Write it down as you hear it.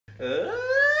Welcome,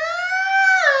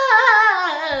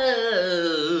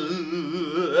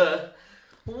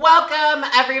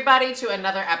 everybody, to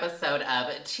another episode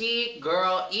of Tea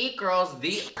Girl Eat Girls,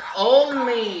 the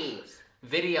only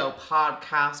video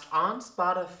podcast on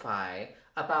Spotify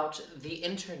about the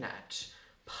internet,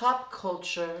 pop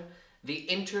culture, the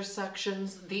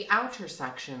intersections, the outer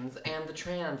sections, and the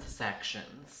trans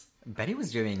sections. Betty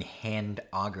was doing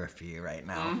handography right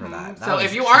now for that. So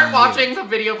if you aren't watching the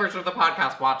video version of the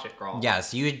podcast, watch it, girl.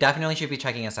 Yes, you definitely should be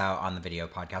checking us out on the video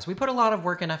podcast. We put a lot of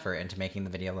work and effort into making the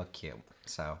video look cute.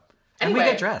 So, and anyway, we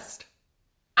get dressed.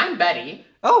 I'm Betty.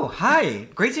 Oh, hi.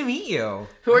 Great to meet you.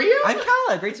 Who are you? I'm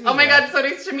Kala. Great to meet you. Oh my god, so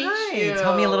nice to meet you.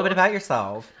 Tell me a little bit about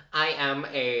yourself. I am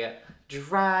a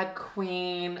drag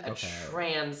queen, a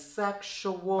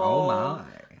transsexual. Oh my.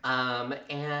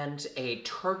 And a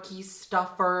turkey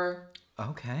stuffer.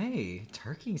 Okay,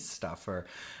 turkey stuffer.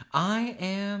 I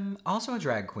am also a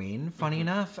drag queen, funny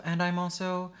enough, and I'm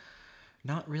also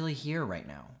not really here right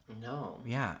now. No.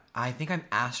 Yeah, I think I'm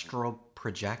astral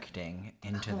projecting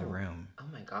into the room. Oh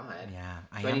my god. Yeah,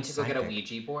 Do I need to go get a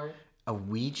Ouija board? A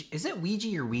Ouija? Is it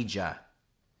Ouija or Ouija?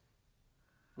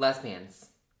 Lesbians.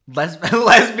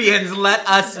 Lesbians, let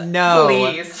us know.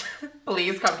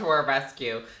 Please come to our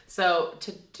rescue. So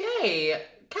today,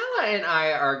 Kala and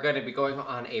I are going to be going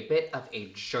on a bit of a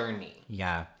journey.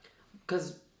 Yeah.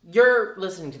 Because you're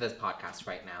listening to this podcast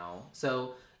right now.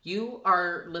 So you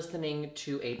are listening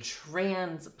to a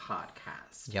trans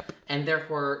podcast. Yep. And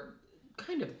therefore,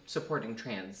 kind of supporting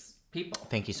trans people.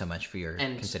 Thank you so much for your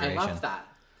consideration. And I love that.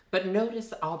 But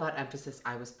notice all that emphasis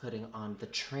I was putting on the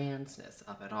transness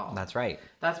of it all. That's right.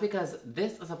 That's because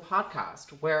this is a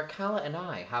podcast where Kala and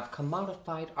I have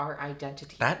commodified our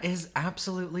identity. That is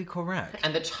absolutely correct.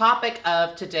 And the topic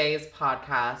of today's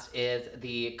podcast is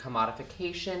the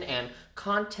commodification and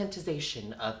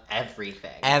contentization of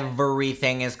everything.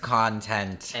 Everything is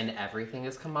content. And everything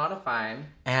is commodified.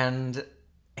 And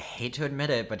I hate to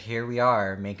admit it, but here we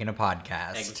are making a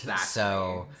podcast.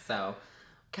 Exactly. So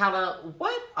Kala,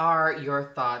 what are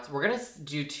your thoughts? We're going to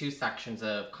do two sections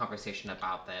of conversation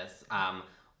about this.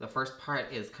 The first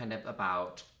part is kind of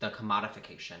about the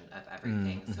commodification of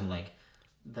everything. So like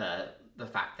the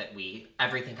fact that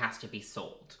everything has to be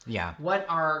sold. Yeah. What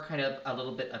are kind of a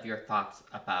little bit of your thoughts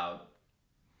about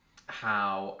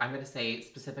how, I'm going to say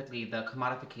specifically, the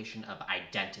commodification of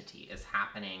identity is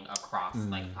happening across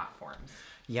like platforms?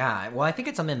 Yeah. Well, I think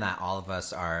it's something that all of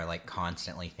us are like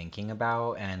constantly thinking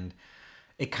about, and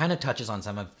it kind of touches on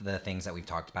some of the things that we've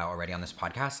talked about already on this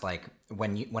podcast. Like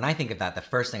when I think of that, the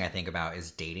first thing I think about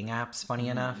is dating apps, funny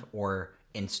enough, or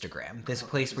Instagram. This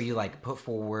place where you like put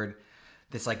forward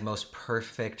this like most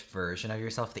perfect version of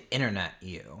yourself, the internet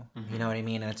you. You know what I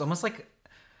mean? And it's almost like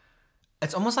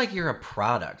you're a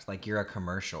product, like you're a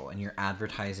commercial, and you're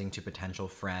advertising to potential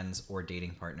friends or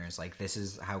dating partners. Like, this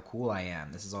is how cool I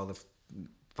am. This is all the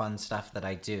fun stuff that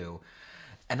I do.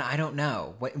 And I don't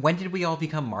know. When did we all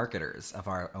become marketers of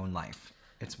our own life?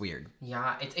 It's weird.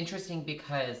 Yeah, it's interesting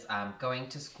because going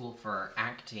to school for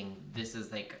acting, this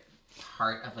is like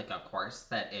part of like a course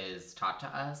that is taught to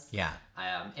us. Yeah.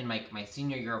 In my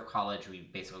senior year of college, we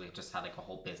basically just had like a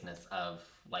whole business of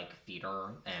like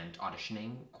theater and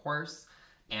auditioning course.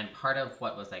 And part of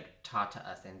what was like taught to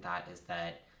us in that is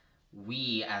that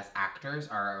we as actors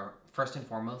are first and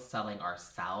foremost selling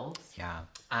ourselves. Yeah.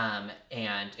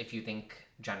 And if you think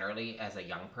generally as a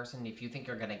young person, if you think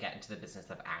you're going to get into the business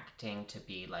of acting to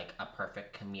be like a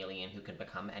perfect chameleon who can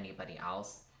become anybody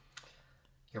else,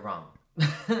 you're wrong.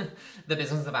 The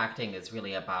business of acting is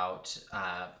really about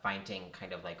finding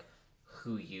kind of like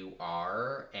who you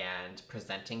are and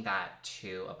presenting that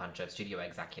to a bunch of studio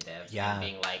executives. Yeah. And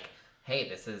being like, hey,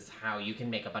 this is how you can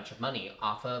make a bunch of money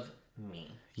off of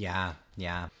me. Yeah.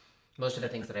 Yeah. Most of the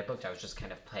things that I booked, I was just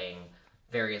kind of playing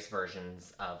various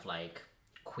versions of like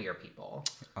queer people.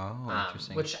 Oh,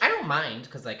 interesting. Which I don't mind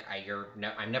because like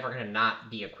I'm never gonna not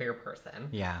be a queer person.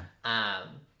 Yeah.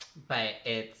 But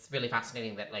it's really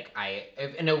fascinating that like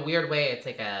in a weird way, it's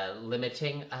like a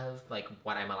limiting of like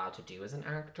what I'm allowed to do as an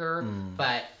actor.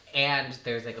 And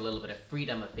there's like a little bit of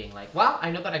freedom of being like, well,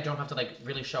 I know that I don't have to like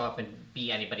really show up and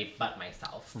be anybody but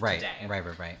myself today.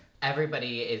 Right.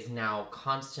 Everybody is now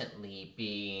constantly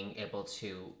being able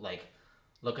to like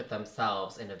look at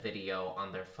themselves in a video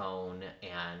on their phone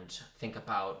and think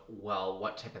about, well,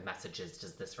 what type of messages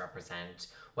does this represent?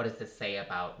 What does this say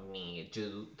about me?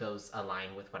 Do those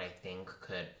align with what I think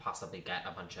could possibly get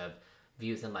a bunch of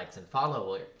views and likes and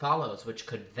follows, which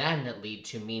could then lead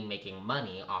to me making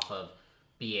money off of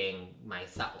being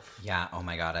myself. Yeah, oh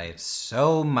my god, I have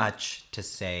so much to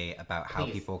say about how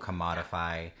Please. people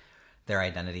commodify their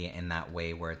identity in that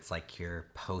way where it's like you're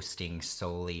posting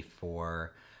solely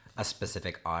for a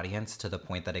specific audience to the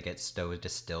point that it gets so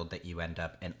distilled that you end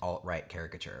up an alt-right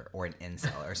caricature or an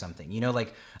incel or something. You know,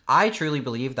 like, I truly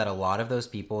believe that a lot of those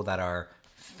people that are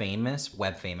famous,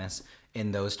 web famous,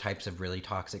 in those types of really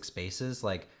toxic spaces,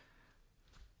 like,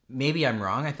 maybe I'm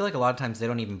wrong. I feel like a lot of times they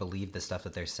don't even believe the stuff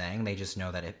that they're saying. They just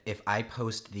know that if I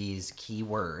post these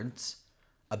keywords,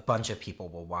 a bunch of people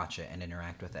will watch it and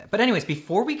interact with it. But anyways,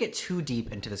 before we get too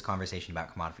deep into this conversation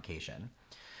about commodification,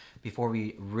 before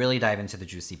we really dive into the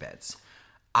juicy bits,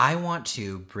 I want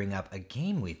to bring up a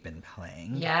game we've been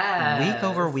playing. Yes. Week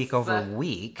over week over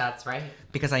week. That's right.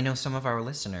 Because I know some of our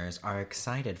listeners are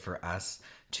excited for us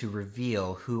to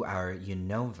reveal who our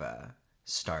Unova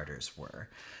starters were.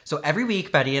 So every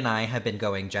week, Betty and I have been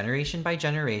going generation by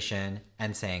generation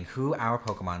and saying who our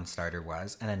Pokemon starter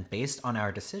was, and then based on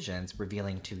our decisions,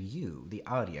 revealing to you, the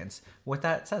audience, what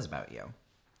that says about you.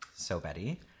 So,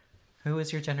 Betty, who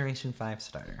is your Generation 5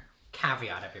 starter?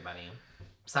 Caveat, everybody.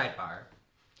 Sidebar.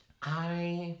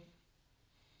 I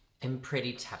am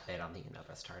pretty tepid on the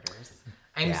Unova starters.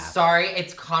 I'm sorry,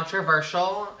 it's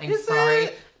controversial. I'm sorry.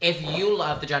 If you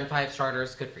love the Gen 5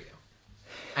 starters, good for you.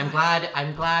 I'm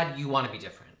glad you want to be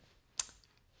different.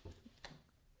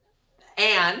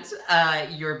 And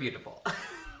you're beautiful.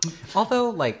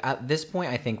 Although, like, at this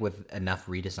point, I think with enough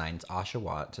redesigns,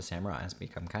 Oshawott to Samurai has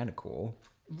become kind of cool.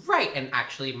 Right, and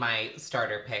actually my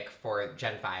starter pick for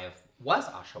Gen 5 was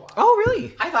Oshawott. Oh,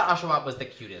 really? I thought Oshawott was the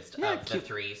cutest of the cute,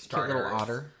 three starters. Cute little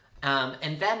otter.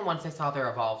 And then once I saw their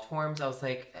evolved forms, I was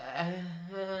like,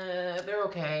 they're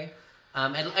okay.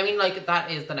 And I mean, like,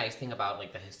 that is the nice thing about,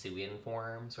 like, the Hisuian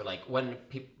forms, or, like, when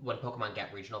Pokemon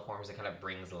get regional forms, it kind of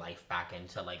brings life back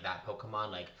into, like, that Pokemon,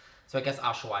 like, so I guess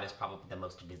Oshawott is probably the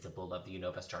most visible of the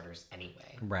Unova starters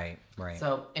anyway. Right.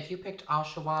 So, if you picked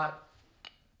Oshawott,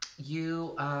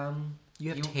 you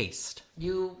have taste.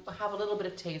 You have a little bit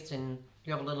of taste, and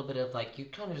you have a little bit of, like, you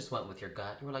kind of just went with your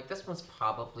gut. You were like, this one's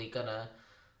probably gonna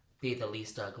be the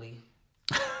least ugly.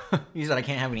 You said I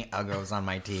can't have any uggos on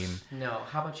my team. No.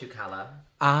 How about you, Kala?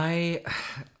 I'm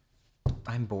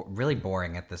really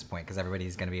boring at this point because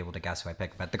everybody's going to be able to guess who I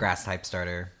picked. But the grass type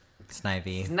starter,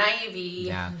 Snivy.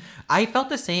 Yeah. I felt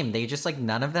the same. They just, like,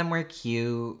 none of them were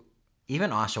cute.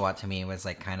 Even Oshawott to me was,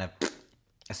 like, kind of,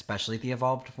 especially the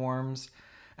evolved forms.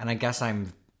 And I guess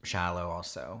I'm shallow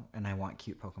also, and I want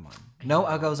cute Pokemon. No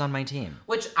uggos on my team.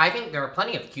 Which I think there are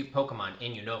plenty of cute Pokemon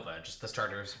in Unova, just the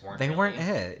starters weren't. They really. weren't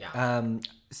it. Yeah.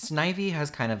 Snivy has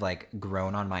kind of, like,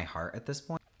 grown on my heart at this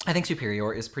point. I think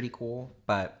Superior is pretty cool,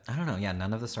 but I don't know. Yeah,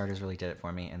 none of the starters really did it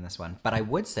for me in this one. But I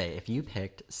would say if you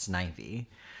picked Snivy,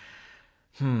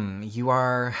 you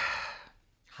are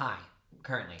high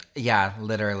currently. Yeah,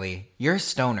 literally. You're a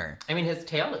stoner. I mean, his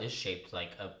tail is shaped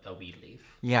like a weed leaf.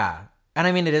 Yeah. And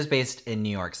I mean, it is based in New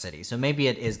York City, so maybe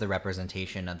it is the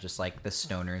representation of just, like, the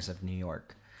stoners of New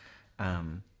York.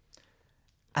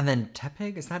 And then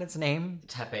Tepig, is that its name?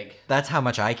 Tepig. That's how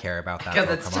much I care about that. Because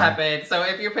it's tepid. So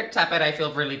if you picked tepid, I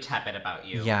feel really tepid about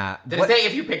you. Yeah. Did it say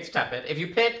if you picked tepid? If you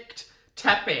picked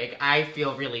Tepig, I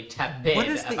feel really tepid. What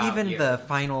is the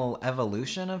final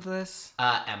evolution of this?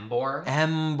 Embor.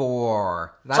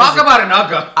 Talk about an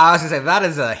Uggo. I was gonna say that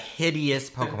is a hideous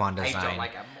Pokemon design. I don't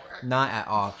like Embor. Not at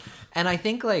all. And I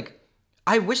think, like,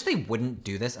 I wish they wouldn't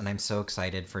do this, and I'm so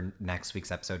excited for next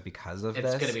week's episode because of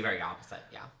this. It's gonna be very opposite,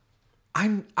 yeah.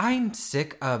 I'm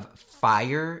sick of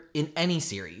fire in any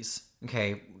series,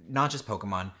 okay? Not just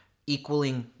Pokemon,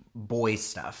 equaling boy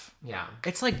stuff. Yeah.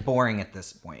 It's, like, boring at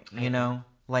this point, you know?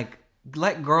 Like,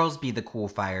 let girls be the cool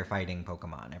firefighting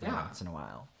Pokemon every once in a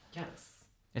while. Yes.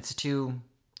 It's too...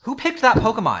 Who picked that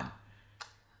Pokemon?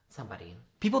 Somebody.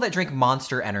 People that drink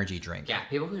Monster Energy drink. Yeah,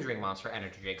 people who drink Monster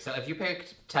Energy drink. So if you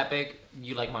picked Tepig,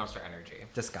 you like Monster Energy.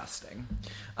 Disgusting.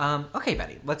 Okay,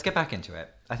 Betty, let's get back into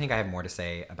it. I think I have more to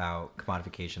say about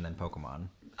commodification than Pokemon.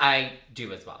 I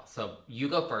do as well. So you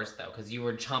go first, though, because you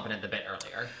were chomping at the bit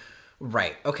earlier.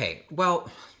 Right. Okay. Well,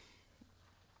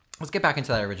 let's get back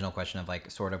into that original question of, like,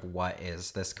 sort of what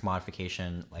is this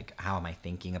commodification? Like, how am I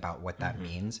thinking about what that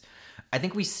means? I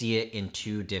think we see it in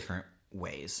two different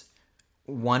ways.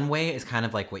 One way is kind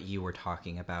of like what you were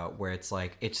talking about, where it's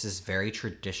like, it's this very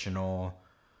traditional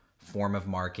form of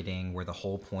marketing where the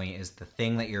whole point is the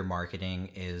thing that you're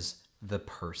marketing is the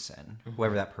person,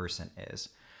 whoever that person is.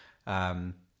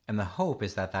 And the hope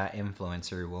is that that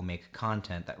influencer will make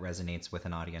content that resonates with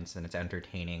an audience and it's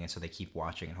entertaining, and so they keep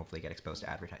watching and hopefully get exposed to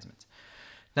advertisements.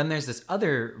 Then there's this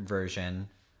other version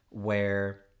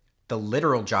where the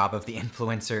literal job of the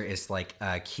influencer is like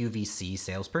a QVC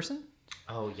salesperson.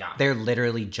 Oh, yeah. They're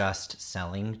literally just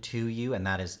selling to you, and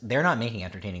that is, they're not making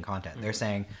entertaining content. They're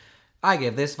saying, I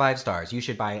give this 5 stars. You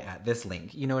should buy it at this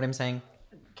link. You know what I'm saying?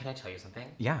 Can I tell you something?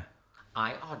 Yeah.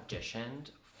 I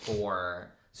auditioned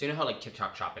for... So you know how like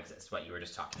TikTok Shop exists, what you were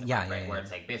just talking about, Yeah, right? yeah, Where yeah.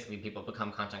 it's like basically people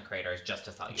become content creators just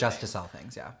to sell you Just to things. sell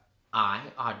things, yeah. I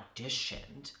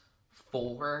auditioned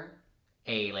for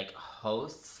a like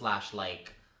host slash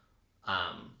like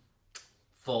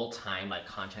full-time like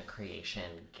content creation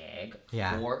gig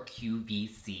for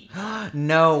QVC.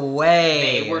 No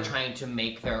way. They were trying to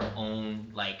make their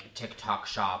own like TikTok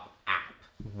Shop app.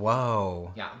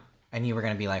 Whoa. Yeah. And you were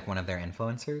going to be like one of their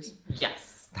influencers?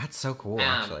 Yes. That's so cool,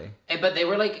 actually. But they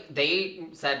were like, they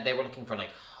said they were looking for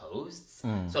like hosts.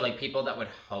 So like people that would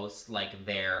host like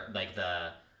their, like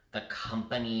the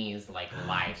company's like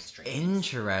live streams.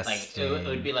 Interesting. Like it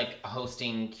would be like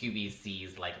hosting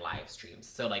QVC's like live streams.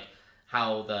 So like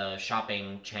how the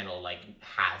shopping channel like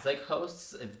has like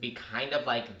hosts, it'd be kind of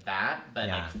like that, but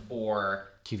like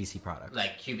for QVC products.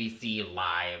 Like QVC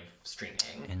live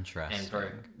streaming. Interesting. And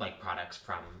for like products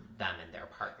from them and their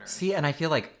partners. See, and I feel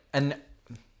like, and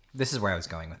this is where I was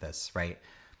going with this, right?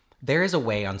 There is a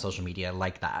way on social media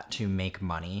like that to make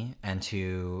money and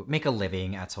to make a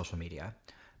living at social media.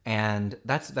 And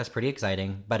that's pretty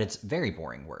exciting, but it's very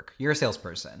boring work. You're a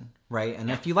salesperson, right?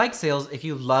 And if you like sales, if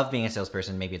you love being a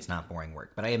salesperson, maybe it's not boring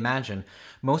work. But I imagine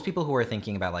most people who are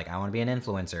thinking about like, I want to be an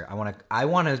influencer, I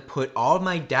want to put all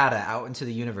my data out into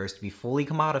the universe to be fully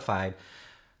commodified.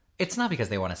 It's not because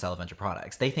they want to sell a bunch of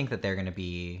products. They think that they're going to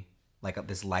be like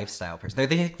this lifestyle person.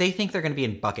 They think they're going to be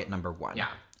in bucket number 1. Yeah.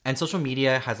 And social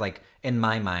media has like, in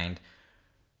my mind,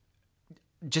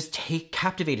 just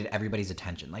captivated everybody's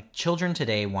attention. Like children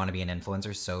today want to be an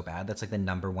influencer so bad. That's like the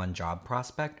number 1 job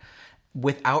prospect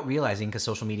without realizing, because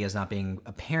social media is not being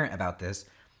apparent about this.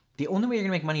 The only way you're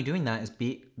gonna make money doing that is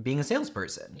being a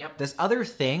salesperson. Yep. This other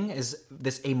thing is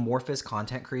this amorphous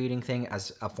content creating thing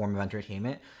as a form of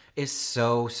entertainment is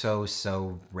so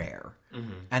rare.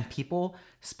 Mm-hmm. And people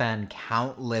spend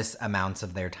countless amounts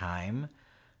of their time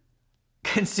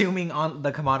consuming on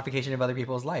the commodification of other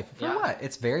people's life. For what?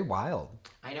 It's very wild.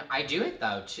 I know. I do it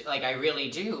though too. Like I really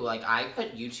do. Like I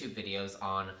put YouTube videos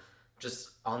on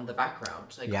just on the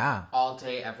background. Like all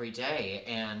day, every day.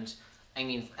 And I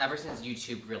mean, ever since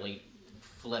YouTube really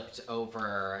flipped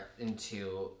over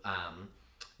into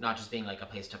not just being like a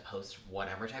place to post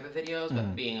whatever type of videos,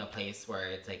 but being a place where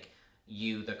it's like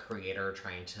you, the creator,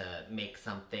 trying to make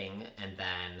something and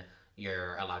then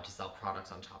you're allowed to sell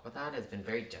products on top of that has been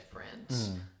very different.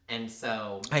 And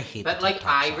so I hate but like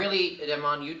I really am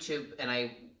on YouTube and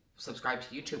I subscribe to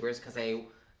YouTubers because I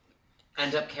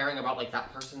end up caring about like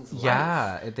that person's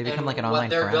life. They become like an online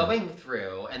friend. What they're friend. going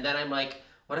through. And then I'm like,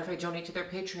 what if I donate to their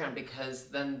Patreon because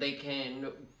then they can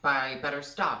buy better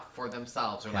stuff for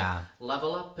themselves or like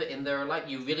level up in their life.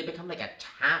 You really become like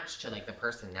attached to like the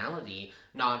personality,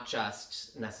 not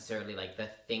just necessarily like the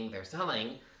thing they're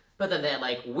selling. But then the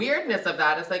like weirdness of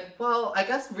that is like, well, I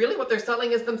guess really what they're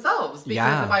selling is themselves.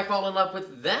 Because if I fall in love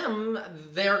with them,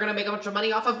 they're going to make a bunch of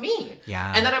money off of me.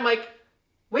 Yeah. And then I'm like,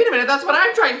 wait a minute, that's what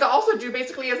I'm trying to also do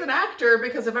basically as an actor.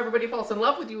 Because if everybody falls in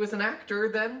love with you as an actor,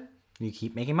 then... you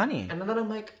keep making money. And then I'm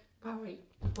like,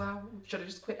 wow, should I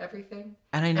just quit everything?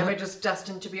 And I know... am I just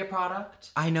destined to be a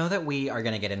product? I know that we are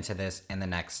going to get into this in the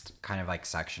next kind of like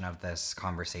section of this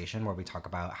conversation where we talk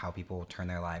about how people turn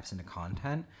their lives into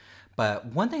content. But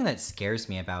one thing that scares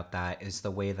me about that is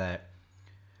the way that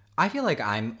I feel like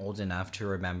I'm old enough to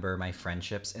remember my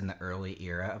friendships in the early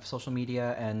era of social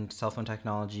media and cell phone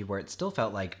technology, where it still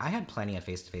felt like I had plenty of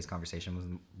face-to-face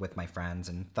conversation with my friends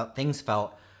and things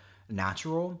felt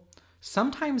natural.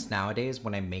 Sometimes nowadays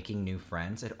when I'm making new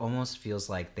friends, it almost feels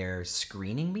like they're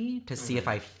screening me to see if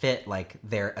I fit like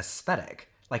their aesthetic,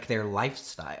 like their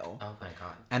lifestyle. Oh my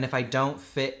God. And if I don't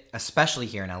fit, especially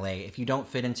here in LA, if you don't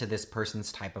fit into this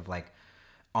person's type of like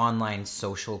online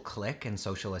social clique and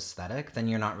social aesthetic, then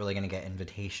you're not really going to get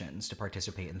invitations to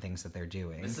participate in things that they're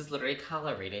doing. This is literally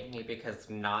color reading me because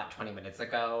not 20 minutes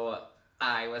ago,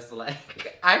 I was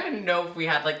like, I didn't know if we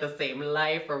had like the same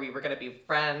life or we were going to be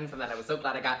friends, and then I was so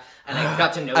glad I got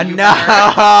to know you No!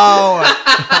 better.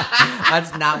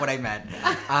 That's not what I meant.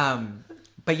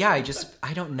 But yeah,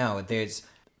 I don't know. There's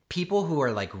people who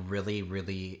are like really,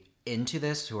 really into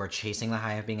this, who are chasing the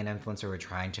high of being an influencer, who are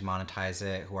trying to monetize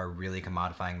it, who are really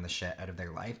commodifying the shit out of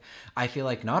their life. I feel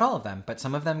like not all of them, but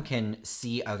some of them can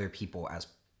see other people as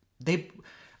the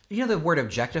word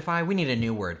objectify? We need a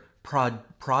new word.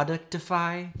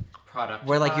 Productify? Productify?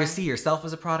 Where like you see yourself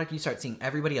as a product, you start seeing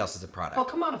everybody else as a product. Well,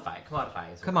 commodify.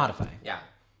 Commodify. Yeah.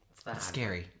 It's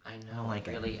scary. I know, it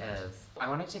really is. I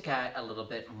wanted to get a little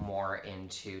bit more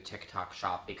into TikTok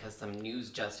Shop because some news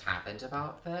just happened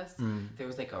about this. There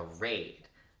was like a raid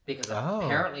because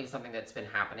apparently something that's been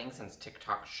happening since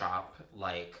TikTok Shop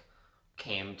like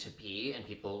came to be and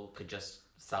people could just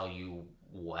sell you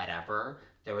whatever.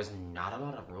 There was not a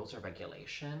lot of rules or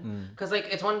regulation. Because like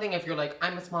it's one thing if you're like,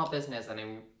 I'm a small business and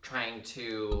I'm trying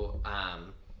to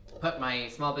put my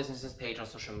small business's page on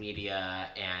social media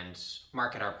and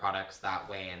market our products that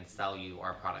way and sell you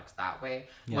our products that way.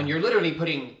 Yeah. When you're literally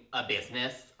putting a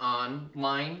business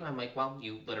online, I'm like, well,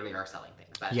 you literally are selling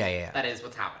things. That is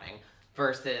what's happening.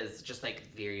 Versus just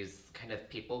like these kind of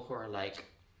people who are like,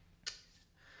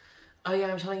 oh yeah,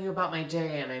 I'm telling you about my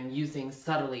day and I'm using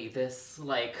subtly this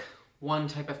like one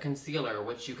type of concealer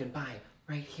which you can buy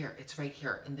right here. It's right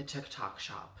here in the TikTok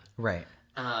shop. Right.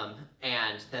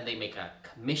 And then they make a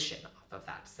commission off of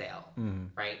that sale,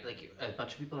 right? Like a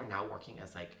bunch of people are now working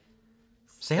as like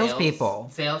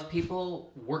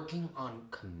salespeople working on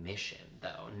commission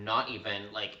though, not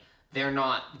even like they're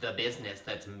not the business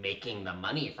that's making the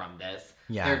money from this.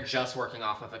 Yeah. They're just working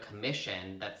off of a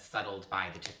commission that's settled by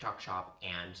the TikTok shop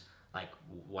and like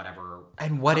whatever.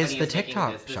 And what is the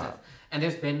TikTok shop? And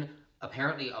there's been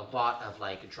apparently a lot of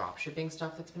like drop shipping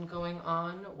stuff that's been going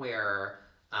on where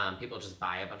people just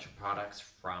buy a bunch of products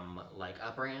from like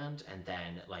a brand and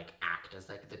then like act as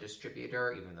like the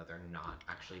distributor, even though they're not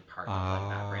actually part of like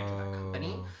that brand or that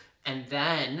company. And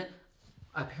then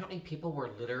apparently people were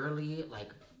literally like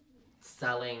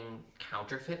selling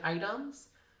counterfeit items,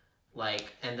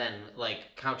 like, and then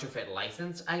like counterfeit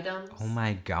licensed items. Oh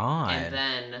my God. And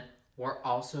then we're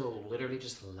also literally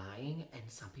just lying, and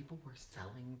some people were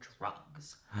selling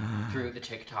drugs through the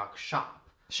TikTok shop.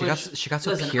 She got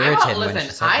so Puritan when she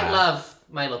said that. I love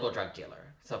my local drug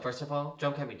dealer. So first of all,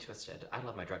 don't get me twisted. I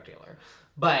love my drug dealer.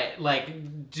 But like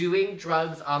selling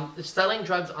drugs on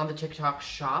the TikTok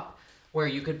shop where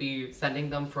you could be sending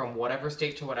them from whatever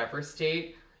state to whatever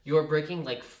state, you're breaking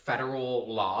like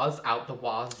federal laws out the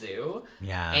wazoo.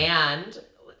 Yeah. And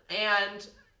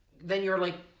then you're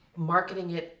like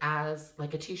marketing it as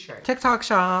like a t-shirt. TikTok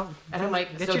shop. And I'm like,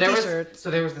 so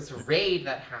there was this raid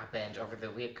that happened over the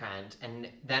weekend, and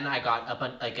then I got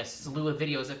a slew of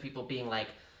videos of people being like,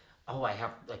 oh, I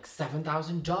have like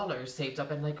 $7,000 saved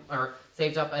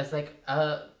up as like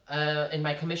in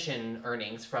my commission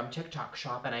earnings from TikTok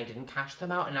shop, and I didn't cash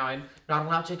them out, and now I'm not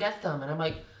allowed to get them. And I'm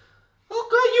like, oh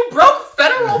girl, you broke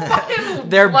federal fucking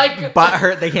they're like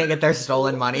butthurt they can't get their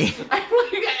stolen money. I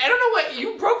don't know what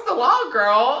you broke the law,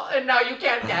 girl, and now you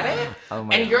can't get it. Oh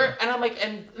my God. I'm like,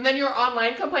 and then you're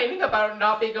online complaining about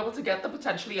not being able to get the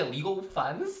potentially illegal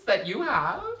funds that you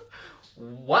have.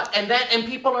 What? And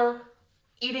people are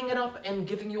eating it up and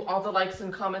giving you all the likes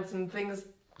and comments and things.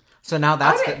 So now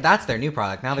that's their new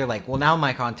product. Now they're like, well, now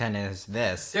my content is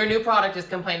this. Their new product is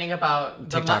complaining about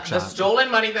the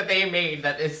stolen money that they made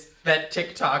that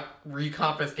TikTok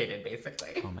reconfiscated,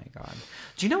 basically. Oh my God.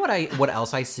 Do you know what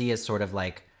else I see as sort of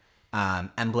like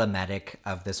emblematic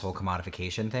of this whole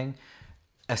commodification thing?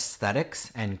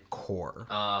 Aesthetics and core.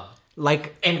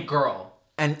 And girl.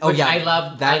 And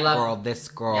this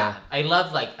girl. Yeah, I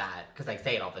love like that because I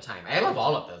say it all the time. I love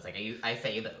all of those. Like I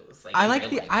say those. Like,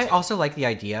 I also like the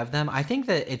idea of them. I think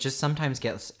that it just sometimes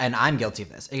gets, and I'm guilty of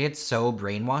this. It gets so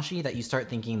brainwashy that you start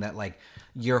thinking that like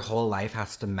your whole life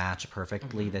has to match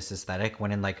perfectly this aesthetic.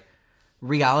 When in like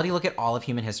reality, look at all of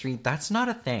human history. That's not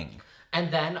a thing.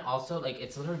 And then also like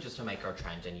it's literally just a micro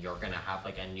trend, and you're gonna have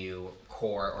like a new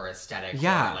core or aesthetic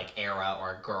or like era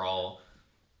or girl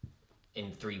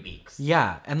in 3 weeks.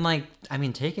 Yeah, and like, I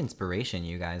mean, take inspiration,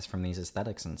 you guys, from these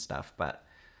aesthetics and stuff, but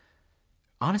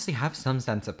honestly, have some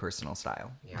sense of personal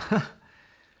style. Yeah.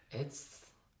 It's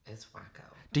wacko.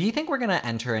 Do you think we're gonna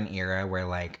enter an era where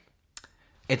like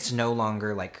it's no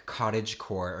longer like cottage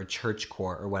core or church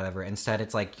core or whatever? Instead,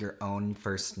 it's like your own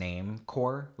first name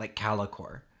core, like Cala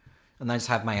core, and I just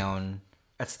have my own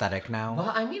aesthetic now.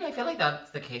 Well, I mean, I feel like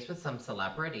that's the case with some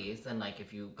celebrities, and like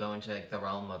if you go into like the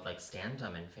realm of like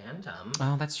standom and fandom.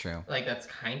 Oh, that's true. Like that's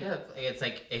kind of, it's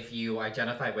like if you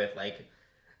identify with like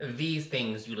these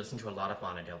things, you listen to a lot of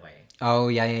Lana Del Rey. Oh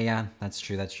yeah. That's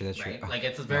true. Right? Oh, like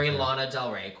it's a very Lana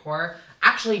Del Rey core.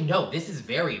 Actually, no, this is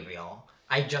very real.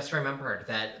 I just remembered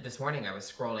that this morning I was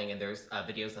scrolling and there's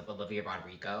videos of Olivia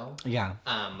Rodrigo. Yeah.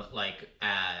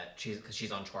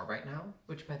 She's on tour right now,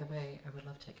 which by the way, I would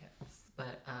love tickets.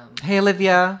 But hey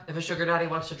Olivia, if a sugar daddy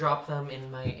wants to drop them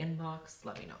in my inbox,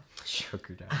 let me know.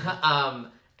 Sugar daddy.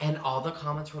 And all the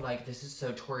comments were like, "This is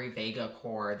so Tori Vega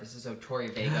core. This is so Tori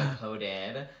Vega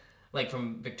coded, like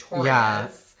from Victoria's." Yeah.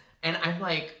 And I'm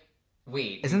like,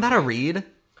 wait, isn't that a read?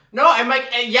 No, I'm like,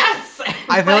 yes.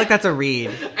 I feel like that's a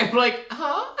read. I'm like,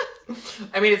 huh?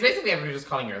 I mean, it's basically everybody just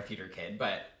calling her a theater kid,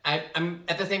 but I'm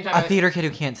at the same time a theater kid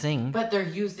who can't sing. But they're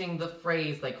using the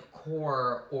phrase like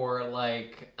core or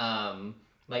like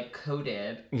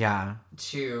coded Yeah.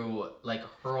 to like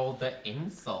hurl the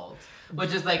insult,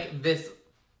 which is like this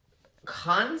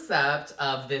concept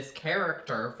of this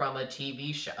character from a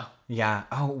TV show. Yeah.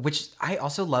 Oh, which I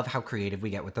also love how creative we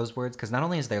get with those words, because not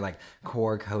only is there like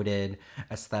core, coded,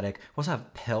 aesthetic, we also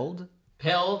have pilled.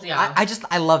 Pilled, yeah.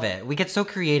 I love it. We get so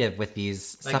creative with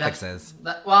these Like suffixes.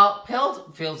 Well,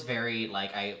 pilled feels very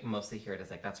like, I mostly hear it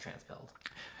as like, that's transpilled.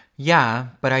 Yeah,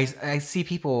 but I see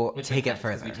people take it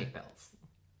further. We take pills.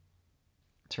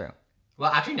 True.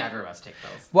 Well, actually, neither of us take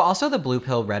pills. Well, also the blue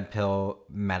pill, red pill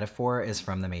metaphor is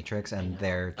from The Matrix, and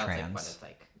they're That's trans. like what it's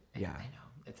like. Yeah. I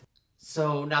know.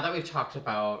 So now that we've talked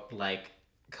about like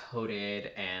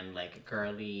coded and like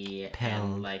girly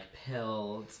and like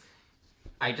pilled,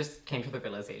 I just came to the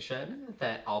realization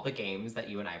that all the games that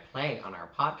you and I play on our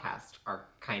podcast are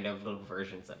kind of little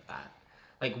versions of that.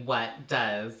 Like, what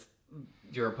does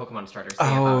your Pokemon starter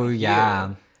say about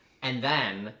you? And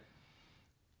then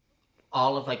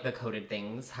all of like the coded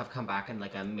things have come back in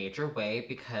like a major way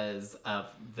because of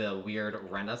the weird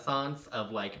renaissance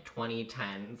of like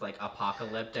 2010s like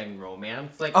apocalyptic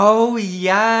romance, like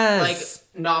like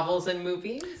novels and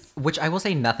movies. Which I will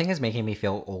say, nothing is making me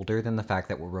feel older than the fact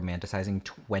that we're romanticizing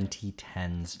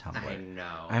 2010s Tumblr. I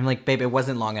know. I'm like, babe, it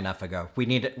wasn't long enough ago. We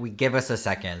give us a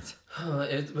second.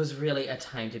 It was really a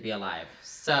time to be alive.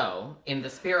 So, in the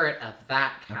spirit of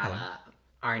that, Kala,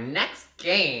 our next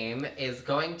game is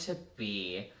going to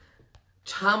be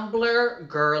Tumblr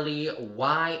girly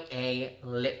YA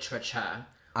literature.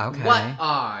 Okay. What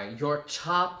are your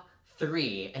top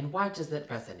 3 and why does it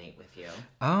resonate with you?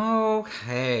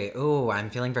 Okay. Ooh, I'm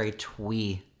feeling very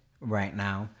twee right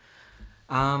now.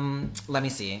 Let me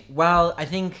see. Well, I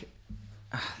think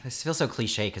this feels so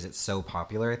cliche because it's so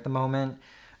popular at the moment.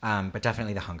 But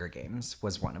definitely The Hunger Games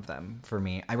was one of them for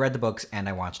me. I read the books and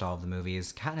I watched all of the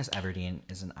movies. Katniss Everdeen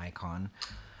is an icon.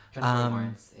 Jennifer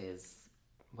Lawrence is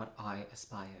what I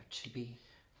aspire to be.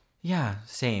 Yeah,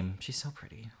 same. She's so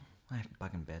pretty. I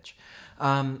fucking bitch.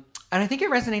 And I think it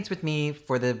resonates with me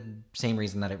for the same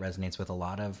reason that it resonates with a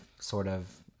lot of sort of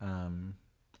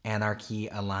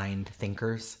anarchy-aligned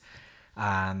thinkers.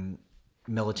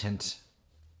 Militant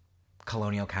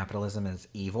colonial capitalism is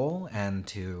evil, and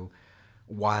to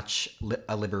watch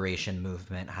a liberation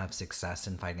movement have success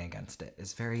in fighting against it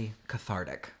is very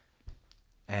cathartic.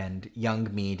 And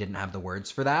young me didn't have the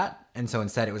words for that, and so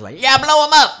instead it was like, yeah, blow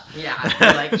them up! Yeah,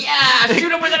 like, yeah, shoot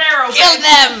them with an arrow! Kill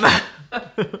them!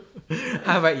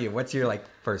 How about you? What's your, like,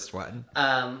 first one?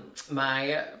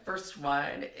 My first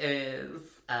one is,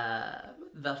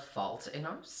 The Fault in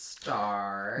Our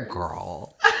Stars.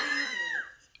 Girl.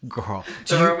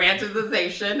 The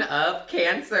romanticization of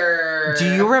cancer.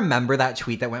 Do you remember that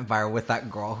tweet that went viral with that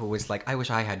girl who was like, I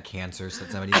wish I had cancer so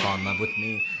that somebody fall in love with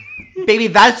me? Baby,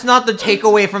 that's not the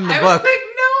takeaway from the book. Like,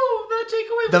 no, the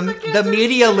takeaway was the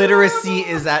media literacy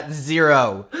is at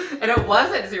 0. And it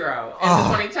was at 0 in the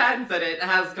 2010s, and it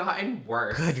has gotten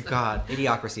worse. Good God.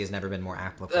 Idiocracy has never been more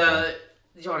applicable.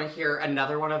 Do you want to hear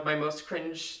another one of my most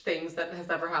cringe things that has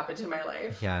ever happened in my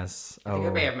life? Yes. I think I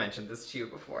may have mentioned this to you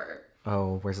before.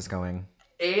 Oh, where's this going?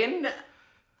 In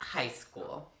high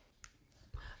school,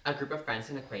 a group of friends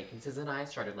and acquaintances and I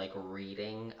started, like,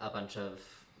 reading a bunch of,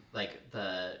 like,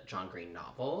 the John Green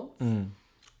novels.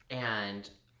 And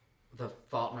The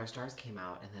Fault in Our Stars came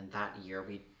out, and then that year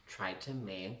we tried to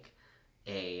make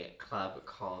a club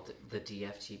called the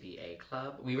DFTBA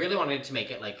Club. We really wanted to make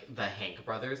it, like, the Hank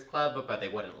Brothers Club, but they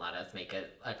wouldn't let us make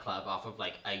it a club off of,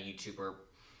 like, a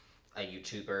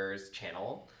YouTuber's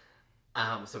channel.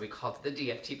 So we called it the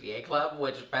DFTBA Club,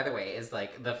 which, by the way, is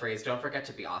like the phrase "Don't forget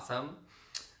to be awesome,"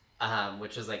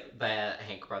 which is like the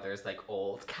Hank Brothers like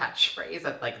old catchphrase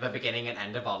at like the beginning and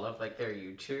end of all of like their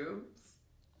YouTubes.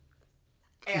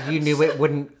 And... You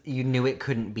knew it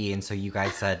couldn't be, and so you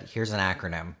guys said, "Here's an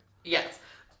acronym." Yes,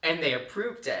 and they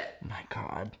approved it. Oh my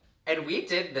God. And we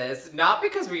did this not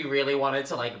because we really wanted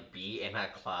to like be in a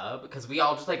club, because we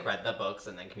all just like read the books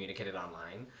and then communicated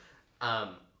online.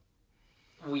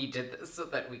 We did this so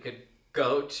that we could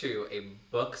go to a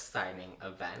book signing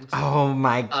event. Oh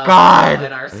my God!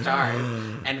 In Our Stars.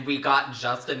 And we got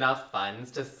just enough funds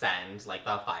to send, like,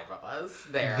 the 5 of us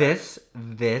there. This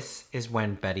is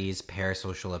when Betty's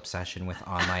parasocial obsession with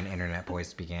online internet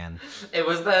boys began. It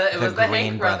was the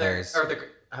Hank Brothers. Or the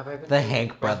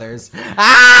Hank Brothers. The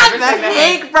Hank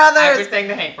Brothers! I was saying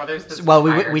the Hank Brothers. Well,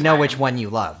 we know which one you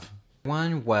love.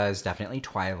 One was definitely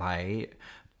Twilight.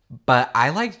 But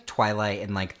I liked Twilight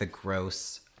in, like, the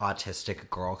gross, autistic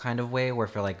girl kind of way, where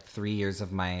for, like, 3 years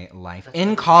of my life,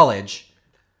 in college,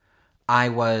 I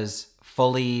was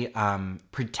fully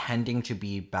pretending to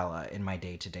be Bella in my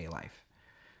day-to-day life.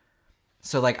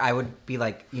 So, like, I would be,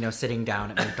 like, you know, sitting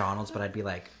down at McDonald's, but I'd be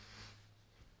like...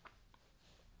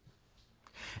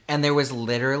 And there was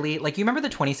literally... Like, you remember the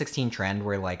 2016 trend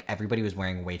where, like, everybody was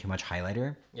wearing way too much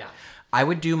highlighter? Yeah. I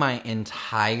would do my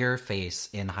entire face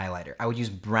in highlighter. I would use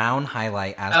brown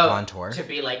highlight as contour. To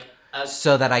be, like...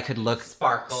 so that I could look...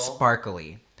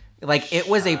 Sparkly. Like, it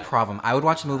was a problem. I would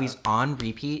watch movies on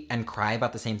repeat and cry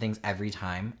about the same things every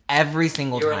time. Every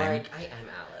single time. You were like, I am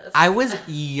Alice. I was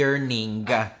yearning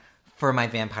for my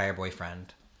vampire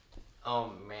boyfriend.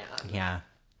 Oh, man. Yeah.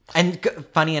 And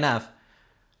funny enough,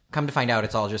 come to find out,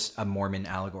 it's all just a Mormon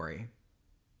allegory.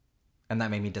 And that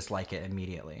made me dislike it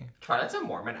immediately. Twilight's a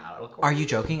Mormon allegory? Are you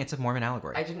joking? It's a Mormon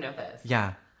allegory. I didn't know this.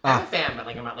 Yeah. I'm a fan, but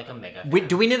like I'm not like a mega fan.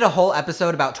 Do we need a whole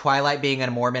episode about Twilight being a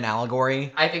Mormon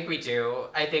allegory? I think we do.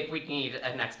 I think we need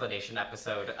an explanation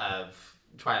episode of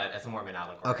Twilight as a Mormon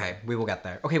allegory. Okay, we will get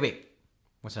there. Okay, wait.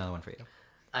 What's another one for you?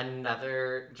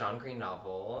 Another John Green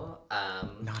novel.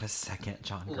 Not a second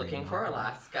John Green Looking novel. for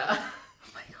Alaska.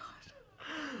 Oh my god.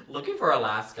 Looking for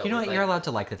Alaska. You know what? You're allowed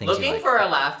to like the things you like. Looking for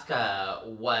Alaska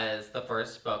was the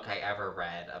first book I ever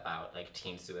read about like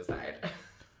teen suicide.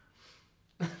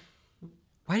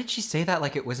 Why did she say that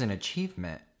like it was an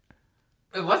achievement?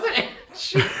 It wasn't.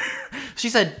 She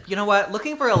said, you know what?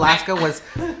 Looking for Alaska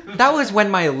that was when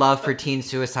my love for teen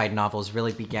suicide novels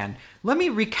really began. Let me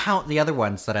recount the other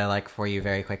ones that I like for you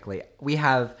very quickly. We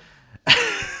have...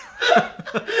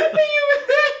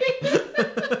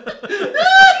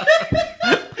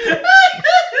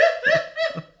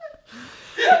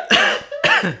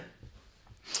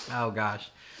 Oh gosh.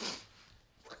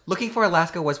 Looking for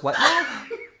Alaska was what?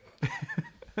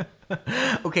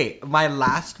 Okay, my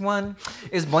last one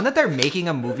is one that they're making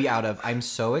a movie out of. I'm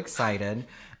so excited.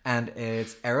 And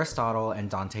it's Aristotle and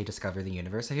Dante Discover the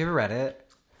Universe. Have you ever read it?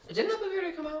 Didn't that movie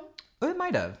already come out? Oh, it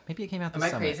might have. Maybe it came out this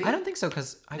summer. Am I crazy? I don't think so,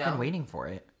 because I've been waiting for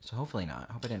it. So hopefully not.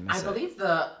 I hope I didn't miss it. I believe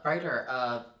the writer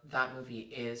of that movie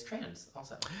is trans,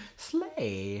 also.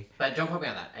 Slay. But don't quote me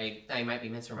on that. I might be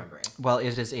misremembering. Well,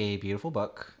 it is a beautiful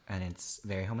book, and it's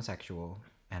very homosexual,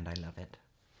 and I love it.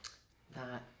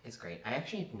 That is great. I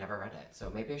actually never read it, so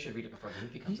maybe I should read it before the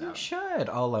movie comes out. You should.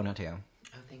 I'll loan it to you.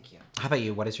 Oh, thank you. How about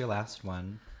you? What is your last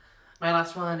one? My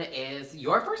last one is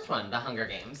your first one, The Hunger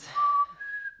Games.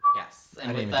 Yes.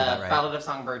 And with the right. Ballad of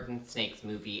Songbirds and Snakes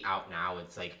movie out now,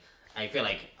 it's like, I feel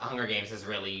like Hunger Games has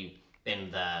really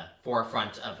been the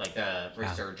forefront of like the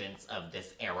resurgence of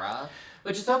this era.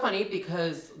 Which is so funny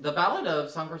because the Ballad of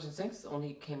Songbirds and Snakes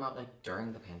only came out like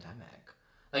during the pandemic.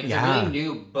 Like it's a really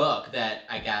new book that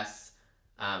I guess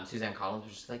Suzanne Collins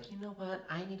was just like, you know what?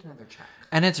 I need another check.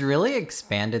 And it's really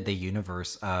expanded the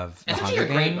universe of the Hunger Games. It's actually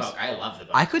a great book. I love the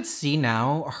book. I could see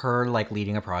now her like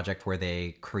leading a project where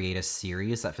they create a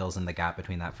series that fills in the gap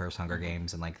between that first Hunger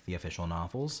Games and like the official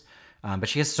novels. But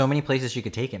she has so many places she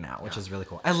could take it now, which is really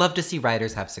cool. I love to see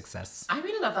writers have success. I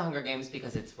really love the Hunger Games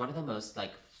because it's one of the most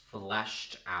like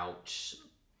fleshed out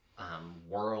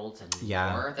worlds and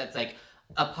lore that's like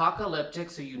apocalyptic,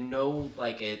 so you know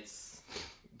like it's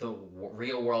the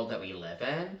real world that we live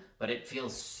in, but it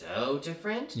feels so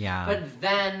different. Yeah. But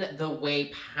then the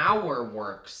way power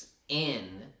works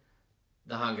in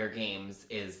the Hunger Games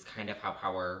is kind of how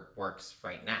power works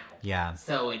right now. Yeah.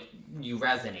 So you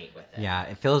resonate with it. Yeah,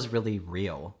 it feels really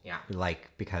real. Yeah.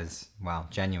 Like, because, well,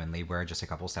 genuinely, we're just a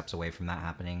couple steps away from that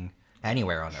happening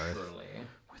anywhere on Earth. Truly.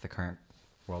 With the current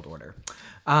world order.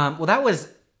 Well, that was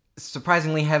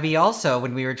surprisingly heavy also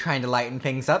when we were trying to lighten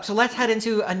things up. So let's head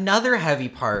into another heavy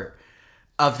part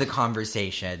of the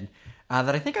conversation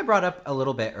that I think I brought up a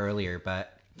little bit earlier,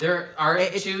 but... There are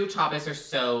two topics are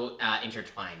so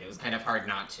intertwined. It was kind of hard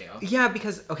not to. Yeah,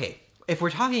 because, okay, if we're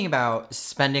talking about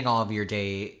spending all of your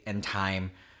day and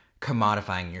time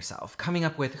commodifying yourself, coming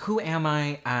up with who am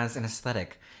I as an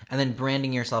aesthetic, and then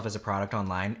branding yourself as a product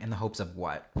online in the hopes of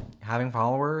what? Having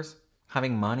followers?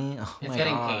 Having money? Oh it's my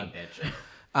getting God. paid, bitch.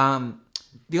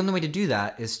 The only way to do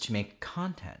that is to make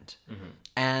content. Mm-hmm.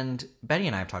 And Betty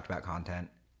and I have talked about content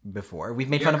before. We've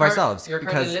made fun of ourselves. You're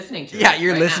currently listening to it. Yeah,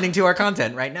 you're right listening now. to our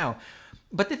content right now.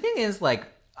 But the thing is, like,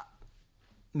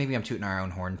 maybe I'm tooting our own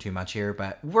horn too much here,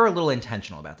 but we're a little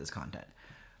intentional about this content.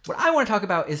 What I want to talk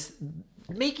about is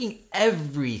making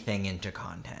everything into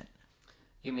content.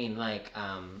 You mean like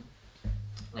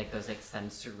those like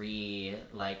sensory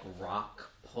like rock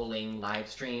pulling live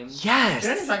streams? Yes. You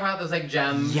know what I'm talking about? Those like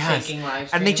gem shaking live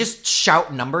streams? And they just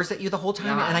shout numbers at you the whole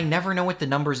time, Yeah. and I never know what the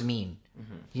numbers mean.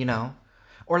 Mm-hmm. You know?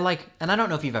 Or like, and I don't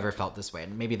know if you've ever felt this way,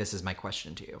 and maybe this is my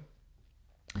question to you.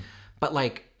 But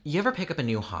like, you ever pick up a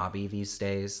new hobby these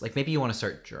days? Like maybe you want to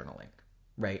start journaling,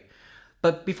 right?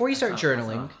 But before you start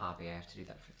journaling... That's not a hobby. I have to do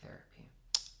that for therapy.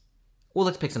 Well,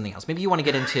 let's pick something else. Maybe you want to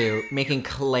get into making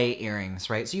clay earrings,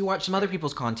 right? So you watch some other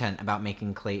people's content about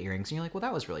making clay earrings, and you're like, well,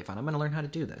 that was really fun. I'm going to learn how to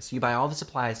do this. You buy all the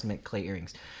supplies to make clay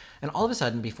earrings. And all of a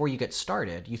sudden, before you get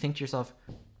started, you think to yourself,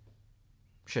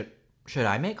 should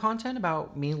I make content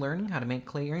about me learning how to make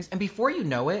clay earrings? And before you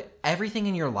know it, everything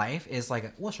in your life is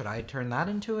like, well, should I turn that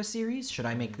into a series? Should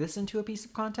I make this into a piece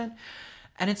of content?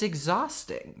 And it's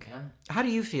exhausting. Yeah. How do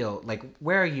you feel? Like,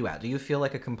 where are you at? Do you feel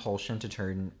like a compulsion to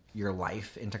turn your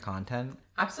life into content?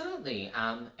 Absolutely.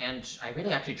 And I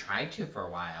really actually tried to for a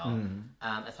while.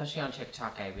 Especially on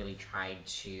TikTok, I really tried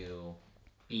to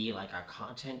be like a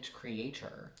content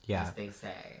creator, as they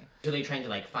say. Really trying to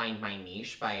like find my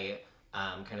niche by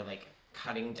kind of like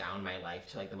cutting down my life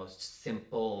to like the most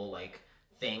simple like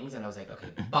things. And I was like, okay,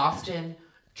 Boston,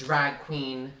 drag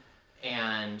queen,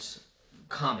 and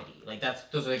comedy. Like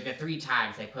those are like the 3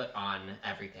 tags I put on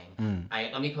everything.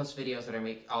 Let me post videos that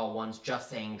are all ones just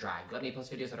saying drag. Let me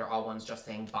post videos that are all ones just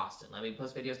saying Boston. Let me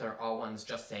post videos that are all ones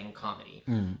just saying comedy.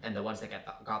 And the ones that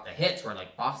got the hits were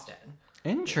like Boston.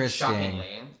 Interesting.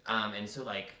 Shockingly. And so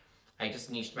like I just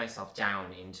niched myself down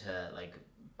into like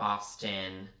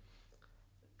Boston,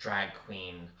 drag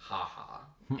queen, haha.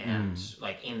 And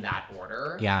like in that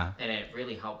order. Yeah. And it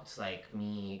really helped like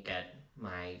me get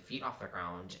my feet off the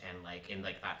ground, and like in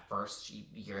like that first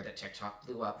year that TikTok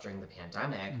blew up during the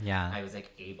pandemic, I was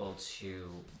like able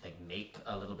to like make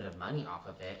a little bit of money off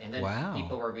of it. And then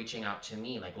people were reaching out to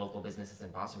me, like local businesses in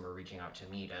Boston were reaching out to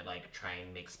me to like try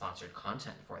and make sponsored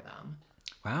content for them.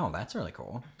 Wow, that's really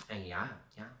cool. And yeah,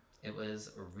 it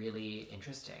was really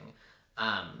interesting.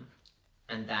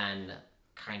 And then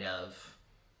kind of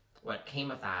what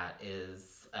came of that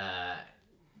is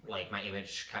like my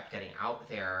image kept getting out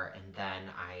there, and then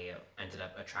I ended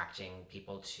up attracting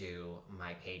people to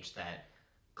my page that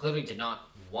clearly did not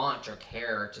want or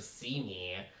care to see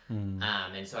me.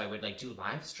 And so I would like do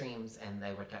live streams, and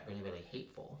they would get really, really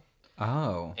hateful.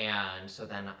 Oh. And so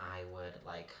then I would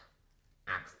like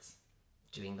act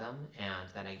doing them, and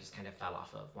then I just kind of fell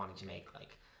off of wanting to make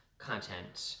like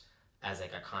content as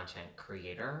like a content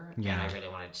creator. And I really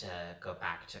wanted to go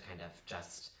back to kind of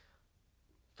just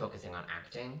focusing on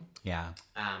acting.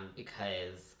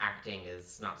 Because acting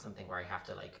is not something where I have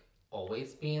to like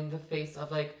always be in the face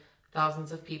of like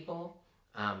thousands of people.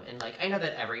 And like I know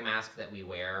that every mask that we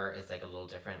wear is like a little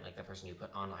different. Like the person you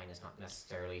put online is not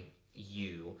necessarily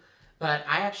you. But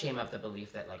I actually am of the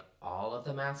belief that like all of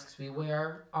the masks we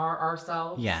wear are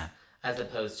ourselves. As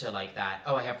opposed to like that,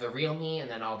 oh, I have the real me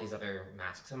and then all these other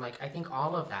masks. I'm like, I think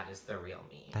all of that is the real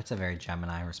me. That's a very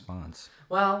Gemini response.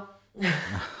 Well,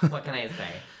 what can I say?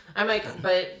 I'm like,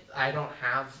 but I don't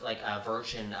have like a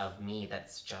version of me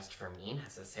that's just for me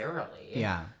necessarily.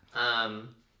 I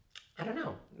don't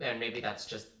know. And maybe that's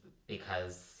just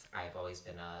because I've always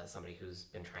been somebody who's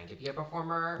been trying to be a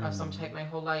performer of some type my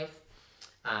whole life.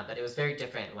 But it was very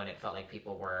different when it felt like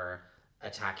people were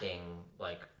attacking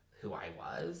like who I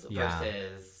was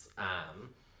versus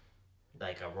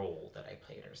like a role that I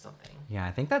played or something. Yeah,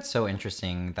 I think that's so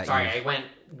interesting that I went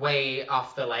way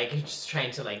off the like just trying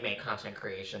to like make content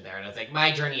creation there. And I was like,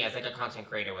 my journey as like a content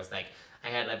creator was like I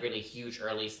had a really huge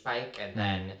early spike, and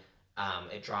then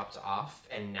it dropped off,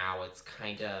 and now it's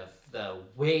kind of the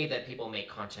way that people make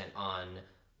content on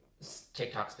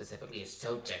TikTok specifically is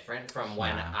so different from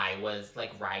when I was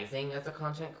like rising as a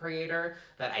content creator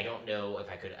that I don't know if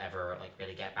I could ever like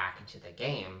really get back into the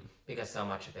game, because so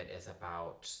much of it is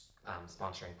about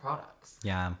sponsoring products.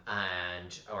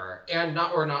 And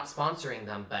not sponsoring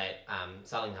them, but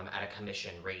selling them at a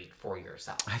commission rate for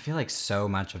yourself. I feel like so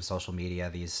much of social media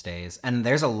these days, and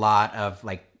there's a lot of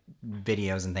like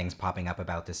videos and things popping up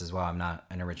about this as well. I'm not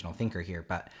an original thinker here,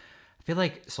 but I feel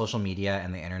like social media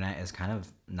and the internet is kind of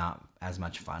not as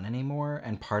much fun anymore.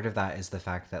 And part of that is the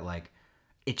fact that like,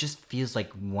 it just feels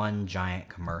like one giant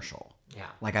commercial.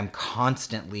 Like I'm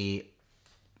constantly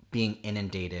being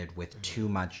inundated with too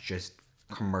much just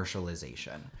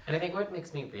commercialization. And I think what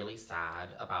makes me really sad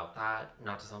about that,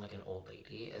 not to sound like an old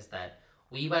lady, is that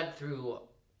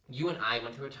you and I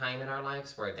went through a time in our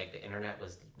lives where like the internet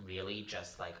was really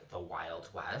just like the Wild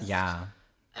West.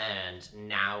 And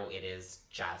now it is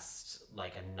just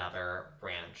like another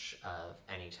branch of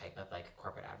any type of like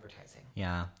corporate advertising.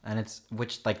 And that's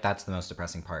the most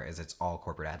depressing part, is it's all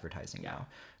corporate advertising now.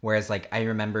 Whereas like I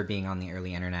remember being on the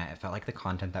early internet, it felt like the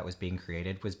content that was being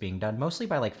created was being done mostly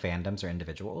by like fandoms or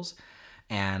individuals.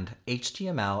 And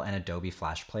HTML and Adobe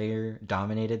Flash Player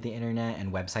dominated the internet,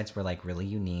 and websites were like really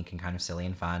unique and kind of silly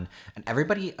and fun. And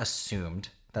everybody assumed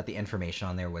that the information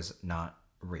on there was not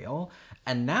real.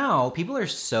 And now people are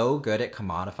so good at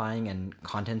commodifying and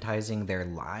contentizing their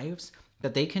lives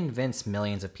that they convince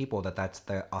millions of people that that's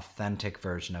the authentic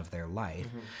version of their life.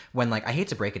 When, like, I hate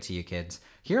to break it to you kids,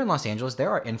 here in Los Angeles, there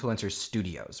are influencer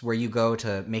studios where you go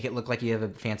to make it look like you have a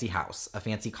fancy house, a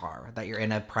fancy car, that you're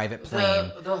in a private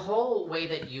plane. The whole way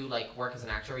that you like work as an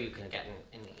actor, where you can get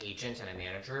an agent and a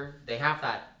manager, they have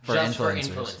that for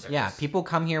influencers. Yeah, people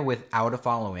come here without a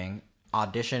following,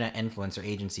 audition at influencer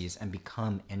agencies, and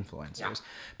become influencers.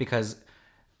 Because,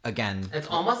 again, it's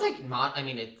almost like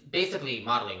it's basically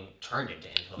modeling turned into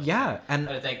influencer. Yeah,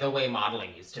 but it's like the way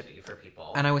modeling used to be for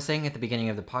people. And I was saying at the beginning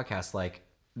of the podcast, like,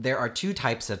 there are two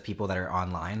types of people that are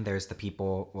online. There's the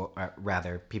people,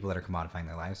 people that are commodifying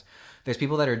their lives. There's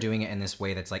people that are doing it in this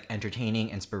way that's like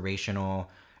entertaining, inspirational,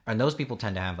 and those people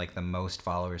tend to have like the most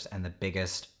followers and the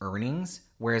biggest earnings.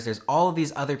 Whereas there's all of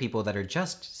these other people that are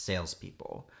just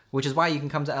salespeople, which is why you can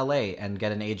come to LA and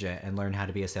get an agent and learn how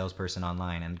to be a salesperson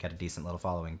online and get a decent little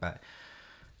following. But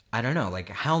I don't know, like,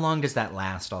 how long does that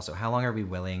last also? How long are we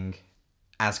willing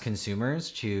as consumers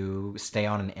to stay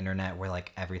on an internet where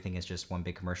like everything is just one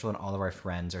big commercial and all of our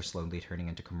friends are slowly turning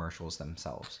into commercials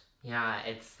themselves? Yeah,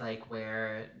 it's like,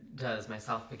 where does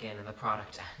myself begin and the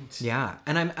product end? Yeah,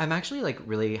 and I'm actually like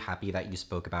really happy that you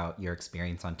spoke about your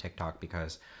experience on TikTok,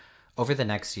 because over the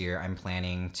next year I'm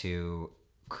planning to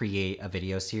create a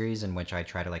video series in which I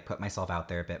try to like put myself out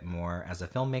there a bit more as a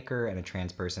filmmaker and a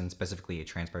trans person, specifically a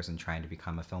trans person trying to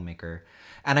become a filmmaker.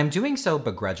 And I'm doing so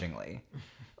begrudgingly.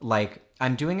 Like,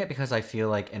 I'm doing it because I feel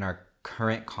like in our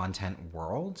current content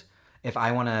world, if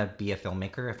I want to be a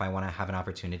filmmaker, if I want to have an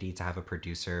opportunity to have a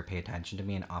producer pay attention to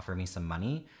me and offer me some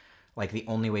money, like, the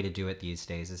only way to do it these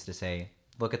days is to say,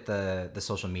 look at the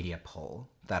social media pull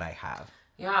that I have.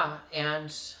 Yeah,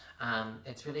 and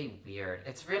it's really weird.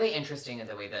 It's really interesting in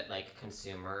the way that like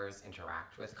consumers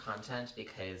interact with content,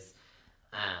 because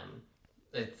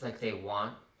it's like they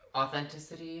want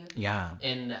authenticity. Yeah.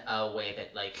 In a way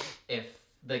that, like, if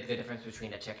like the difference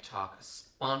between a TikTok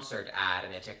sponsored ad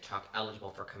and a TikTok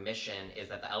eligible for commission is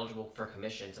that the eligible for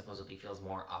commission supposedly feels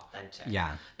more authentic.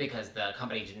 Yeah. Because the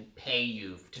company didn't pay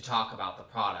you to talk about the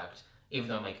product, even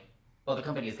though I'm like, well, the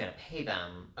company is going to pay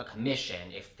them a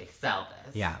commission if they sell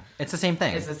this. Yeah, it's the same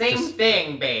thing. It's the same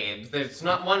thing, babes.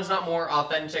 One's not more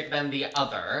authentic than the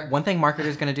other. One thing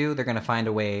marketers going to do, they're going to find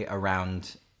a way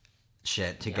around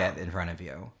shit to get in front of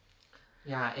you.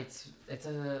 Yeah, it's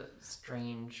a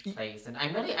strange place, and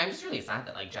I'm just really sad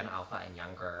that like Gen Alpha and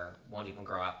younger won't even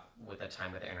grow up with a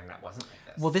time where the internet wasn't like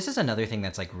this. Well, this is another thing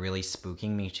that's like really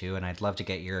spooking me too, and I'd love to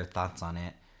get your thoughts on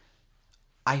it.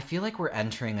 I feel like we're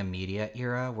entering a media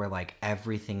era where like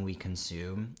everything we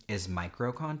consume is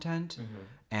micro content,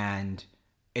 and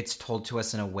it's told to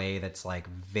us in a way that's like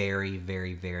very,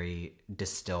 very, very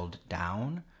distilled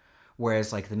down.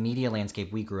 Whereas like the media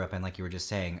landscape we grew up in, like you were just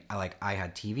saying, I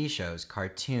had TV shows,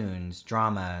 cartoons,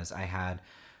 dramas. I had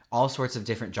all sorts of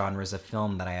different genres of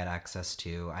film that I had access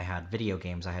to. I had video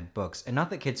games, I had books. And not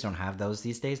that kids don't have those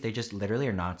these days. They just literally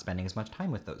are not spending as much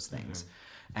time with those things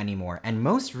anymore. And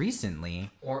most recently...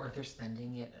 Or they're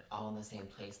spending it all in the same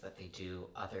place that they do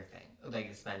other things. They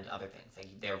spend other things.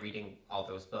 Like they're reading all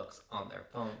those books on their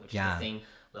phone, which is the same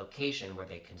location where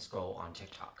they can scroll on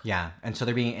TikTok. Yeah, and so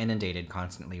they're being inundated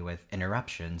constantly with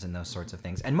interruptions and those sorts of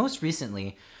things. And most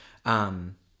recently, you're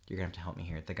going to have to help me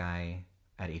here, the guy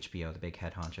at HBO, the big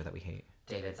head honcho that we hate.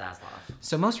 David Zaslav.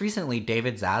 So most recently,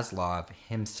 David Zaslav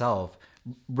himself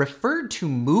referred to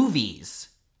movies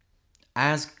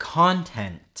as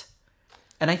content.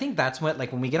 And I think that's what,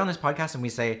 like, when we get on this podcast and we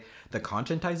say the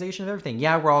contentization of everything,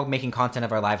 yeah, we're all making content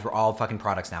of our lives. We're all fucking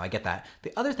products now. I get that.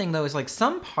 The other thing, though, is, like,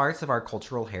 some parts of our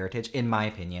cultural heritage, in my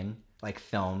opinion, like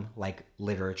film, like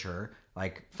literature,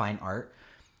 like fine art,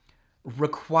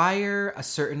 require a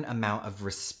certain amount of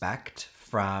respect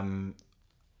from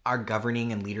our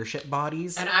governing and leadership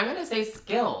bodies. And I'm going to say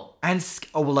skill. And,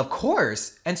 oh, well, of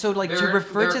course. And so, like, to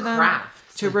refer to them... crafts.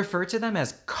 To refer to them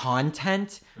as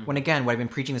content, when again, what I've been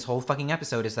preaching this whole fucking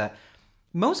episode is that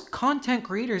most content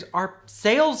creators are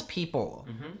salespeople.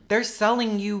 They're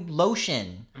selling you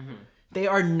lotion. They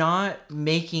are not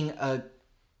making a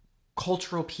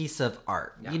cultural piece of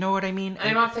art. Yeah. You know what I mean? And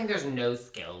I'm not saying there's no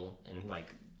skill in,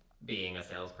 like, being a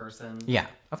salesperson. Yeah,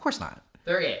 of course not.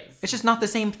 There is. It's just not the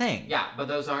same thing. Yeah, but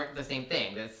those aren't the same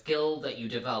thing. The skill that you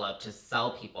develop to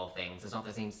sell people things is not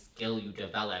the same skill you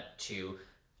develop to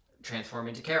transform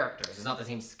into characters. It's not the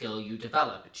same skill you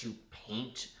develop to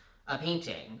paint a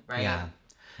painting, right? Yeah.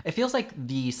 It feels like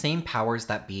the same powers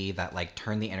that be that like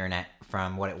turn the internet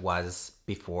from what it was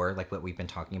before, like what we've been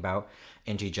talking about,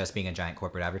 into just being a giant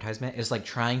corporate advertisement is like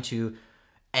trying to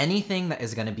anything that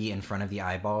is going to be in front of the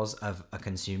eyeballs of a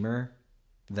consumer,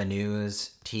 the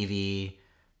news, TV,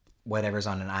 whatever's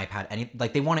on an iPad.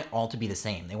 Like, they want it all to be the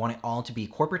same. They want it all to be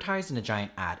corporatized in a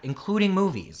giant ad, including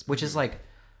movies, which is like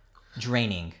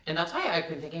draining. And that's why I've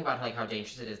been thinking about like how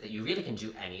dangerous it is that you really can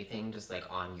do anything just like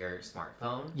on your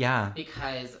smartphone. Yeah.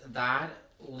 Because that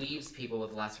leaves people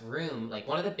with less room. Like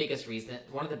one of the big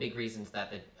reasons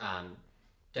that the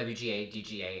WGA,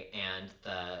 DGA, and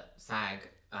the SAG,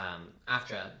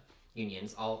 AFTRA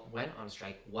unions all went on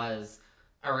strike was,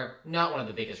 or not one of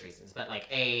the biggest reasons, but like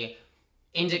a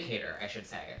indicator, I should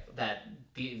say, that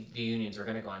the unions were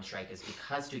going to go on strike is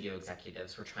because studio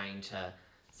executives were trying to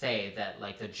say that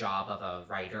like the job of a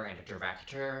writer and a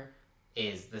director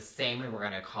is the same, and we're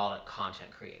going to call it content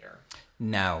creator.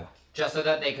 No. Just so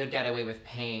that they could get away with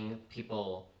paying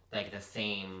people like the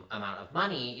same amount of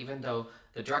money, even though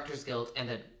the Directors Guild and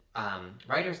the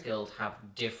Writers Guild have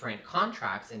different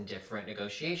contracts and different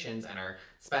negotiations and are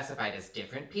specified as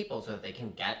different people so that they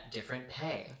can get different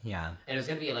pay. Yeah. And it was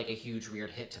going to be like a huge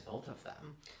weird hit to both of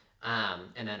them.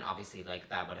 And then obviously like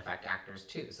that would affect actors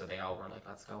too. So they all were like,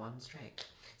 let's go on strike.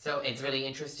 So it's really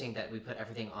interesting that we put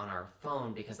everything on our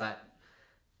phone because that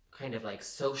kind of like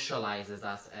socializes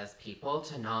us as people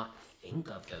to not think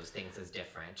of those things as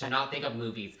different, to not think of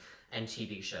movies and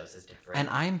TV shows as different. And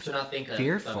I'm to not think of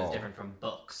fearful. them as different from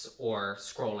books or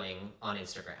scrolling on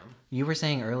Instagram. You were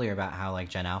saying earlier about how like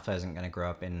Gen Alpha isn't going to grow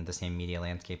up in the same media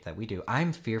landscape that we do.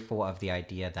 I'm fearful of the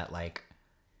idea that like,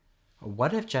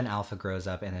 what if Gen Alpha grows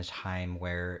up in a time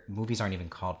where movies aren't even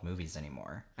called movies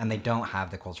anymore and they don't have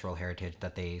the cultural heritage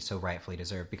that they so rightfully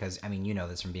deserve? Because, I mean, you know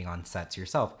this from being on sets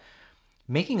yourself.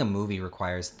 Making a movie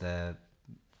requires the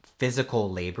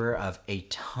physical labor of a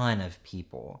ton of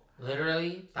people.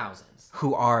 Literally thousands.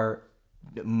 Who are,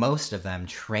 most of them,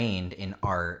 trained in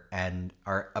art and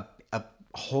are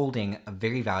holding a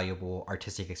very valuable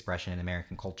artistic expression in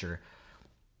American culture.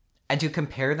 And to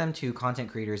compare them to content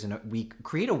creators, and we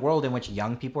create a world in which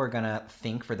young people are going to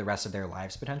think for the rest of their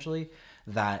lives, potentially,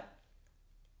 that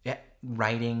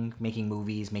writing, making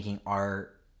movies, making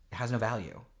art has no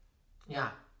value. Yeah.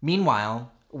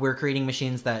 Meanwhile, we're creating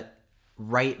machines that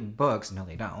write books. No,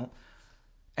 they don't.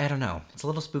 I don't know. It's a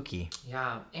little spooky.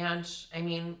 Yeah, and I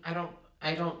mean, I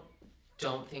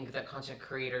don't think that content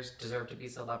creators deserve to be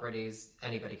celebrities.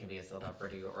 Anybody can be a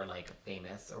celebrity or like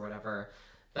famous or whatever.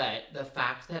 But the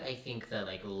fact that I think the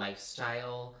like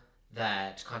lifestyle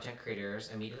that content creators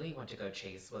immediately want to go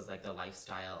chase was like the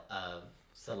lifestyle of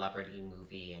celebrity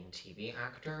movie and TV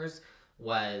actors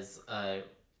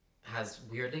has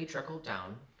weirdly trickled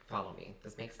down. Follow me.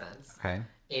 This makes sense. Okay.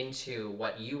 Into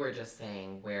what you were just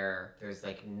saying, where there's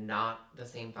like not the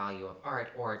same value of art,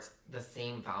 or it's the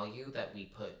same value that we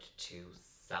put to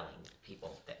selling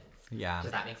people things. Yeah.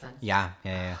 Does that make sense? Yeah.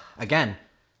 Again,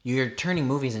 you're turning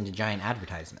movies into giant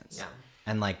advertisements. Yeah.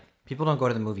 And like, people don't go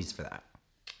to the movies for that.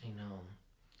 I know.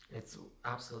 It's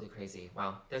absolutely crazy.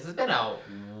 Wow. This has been a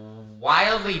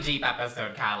wildly deep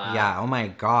episode, Kala. Yeah, oh my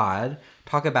god.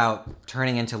 Talk about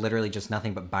turning into literally just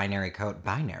nothing but binary code.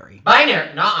 Binary,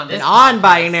 not on this.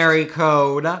 Non-binary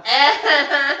code. But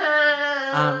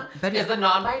is the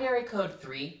non-binary code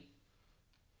 3?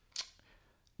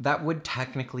 That would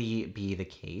technically be the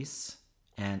case.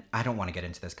 And I don't want to get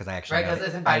into this because I actually because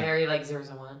isn't binary like zeros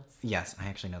and ones? Yes, I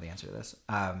actually know the answer to this.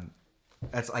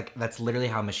 That's literally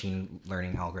how machine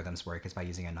learning algorithms work, is by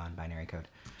using a non-binary code.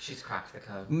 She's cracked the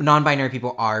code. Non-binary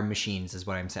people are machines, is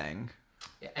what I'm saying.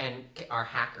 And are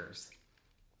hackers.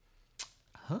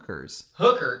 Hookers.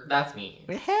 Hooker, that's me.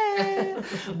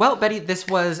 Well, Betty, this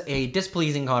was a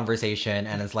displeasing conversation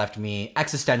and has left me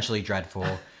existentially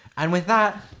dreadful. And with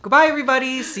that, goodbye,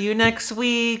 everybody. See you next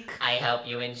week. I hope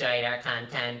you enjoyed our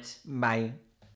content. Bye.